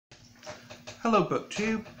Hello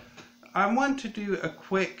BookTube. I want to do a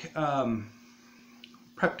quick Preptober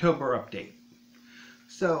update.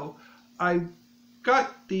 So I've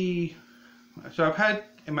had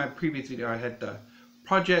in my previous video I had the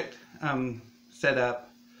project set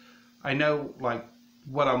up. I know like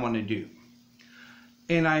what I want to do,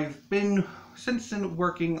 and I've been since then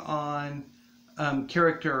working on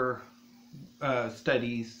character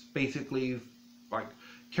studies, basically like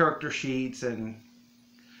character sheets and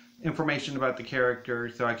information about the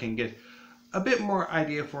characters, so I can get a bit more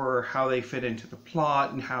idea for how they fit into the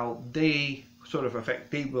plot and how they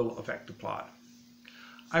will affect the plot.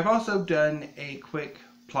 I've also done a quick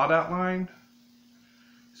plot outline,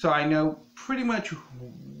 so I know pretty much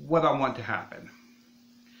what I want to happen,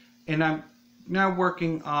 and I'm now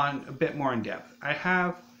working on a bit more in depth. I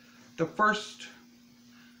have the first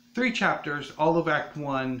 3 chapters, all of Act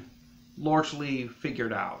 1, largely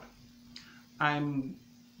figured out. I'm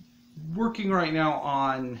working right now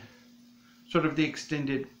on the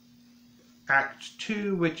extended Act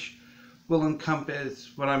 2, which will encompass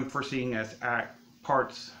what I'm foreseeing as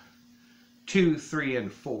parts 2, 3,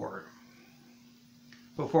 and 4,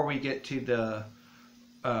 before we get to the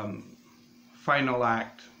final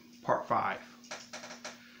act, part 5.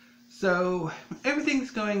 So everything's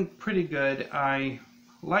going pretty good. I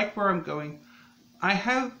like where I'm going. I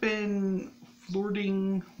have been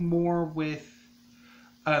flirting more with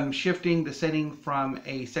shifting the setting from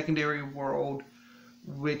a secondary world,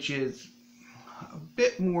 which is a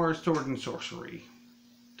bit more sword and sorcery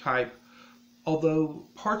type, although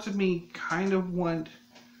parts of me kind of want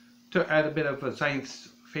to add a bit of a science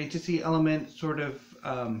fantasy element,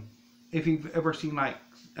 if you've ever seen like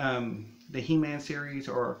the He-Man series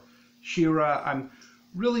or She-Ra. I'm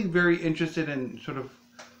really very interested in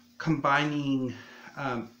combining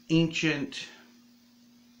ancient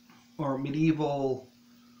or medieval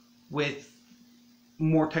with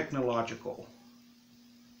more technological,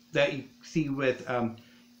 that you see with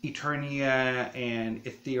Eternia and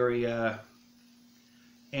Etheria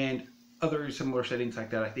and other similar settings like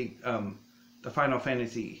that. I think the Final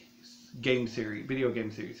Fantasy video game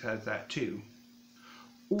series has that too.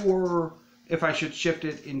 Or if I should shift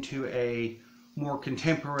it into a more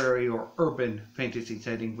contemporary or urban fantasy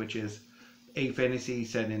setting, which is a fantasy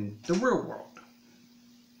set in the real world,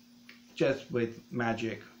 just with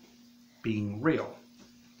magic being real.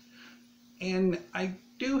 And I've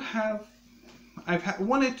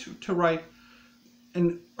wanted to write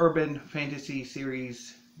an urban fantasy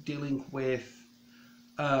series dealing with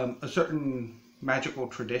a certain magical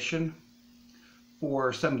tradition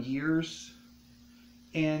for some years,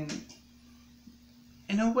 and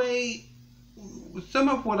in a way some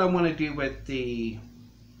of what I want to do with the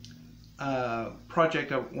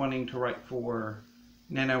project I'm wanting to write for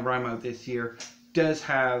NaNoWriMo this year does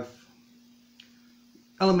have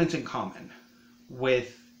elements in common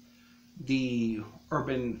with the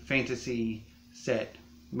urban fantasy set,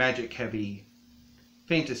 magic heavy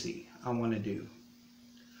fantasy I want to do.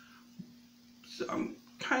 So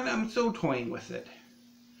I'm still toying with it.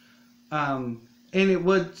 And it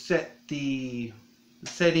would set the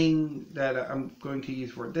setting that I'm going to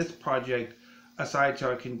use for this project aside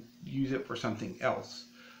so I can use it for something else.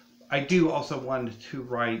 I do also want to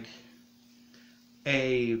write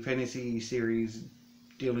a fantasy series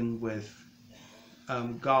dealing with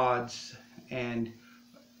gods, and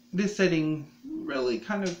this setting really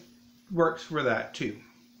kind of works for that too.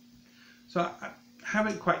 So I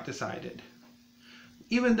haven't quite decided.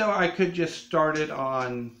 Even though I could just start it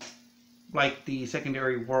on like the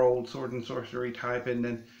secondary world sword and sorcery type, and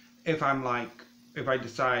then if I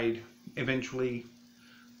decide eventually,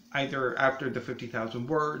 either after the 50,000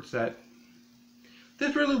 words, that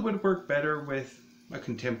this really would work better with a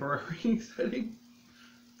contemporary setting,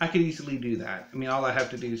 I could easily do that. I mean, all I have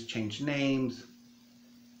to do is change names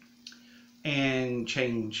and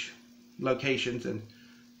change locations and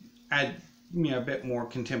add a bit more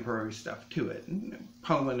contemporary stuff to it. And it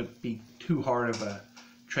probably wouldn't be too hard of a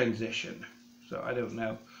transition, so I don't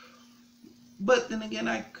know. But then again,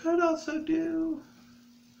 I could also do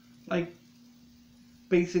like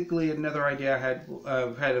basically another idea I had.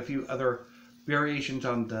 Had a few other variations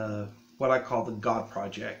on the what I call the God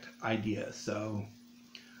Project idea, so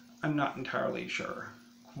I'm not entirely sure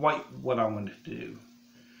quite what I wanted to do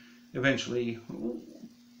eventually,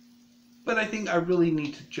 but I think I really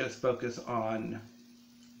need to just focus on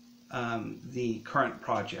the current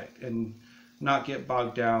project and not get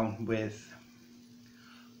bogged down with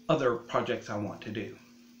other projects I want to do.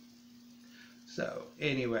 So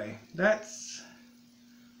anyway, that's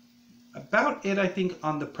about it, I think,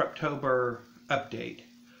 on the Preptober update.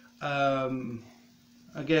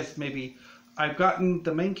 I guess maybe I've gotten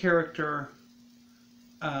the main character,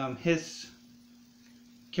 his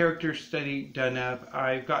character study done up.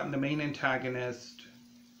 I've gotten the main antagonist,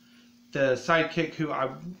 the sidekick who I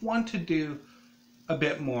want to do a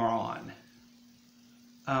bit more on.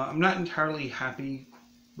 I'm not entirely happy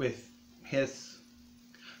with his,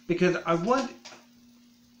 because I want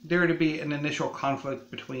there to be an initial conflict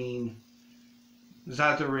between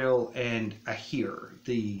Zazaril and Ahir,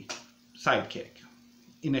 the sidekick,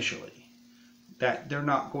 initially. That they're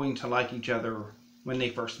not going to like each other when they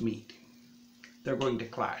first meet. They're going to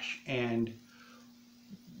clash. And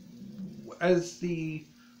as the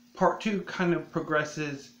part 2 kind of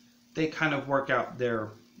progresses, they kind of work out their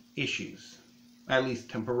issues, at least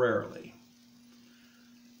temporarily.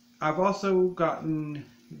 I've also gotten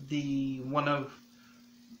one of,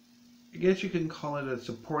 I guess you can call it a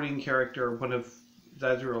supporting character, one of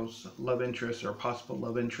Zazaril's love interests or possible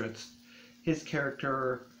love interests. His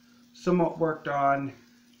character somewhat worked on.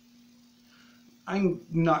 I'm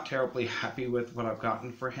not terribly happy with what I've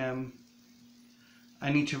gotten for him. I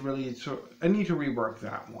need to rework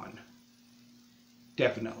that one.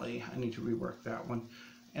 Definitely, I need to rework that one.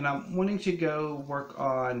 And I'm wanting to go work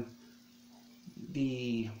on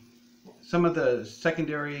some of the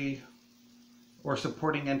secondary or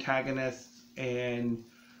supporting antagonists, and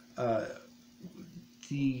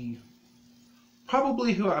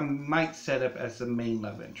probably who I might set up as the main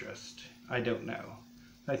love interest. I don't know.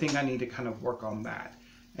 I think I need to kind of work on that,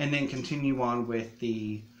 and then continue on with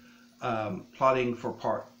the plotting for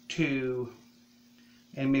part 2,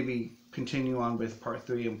 and maybe continue on with part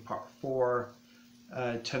 3 and part 4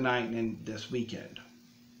 tonight and this weekend.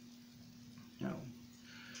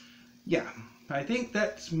 Yeah, I think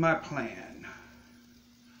that's my plan.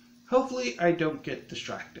 Hopefully I don't get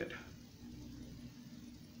distracted,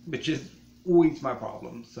 which is always my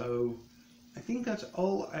problem. So I think that's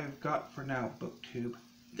all I've got for now, BookTube.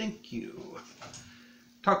 Thank you.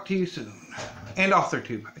 Talk to you soon. And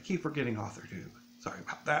AuthorTube. I keep forgetting AuthorTube. Sorry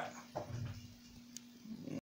about that.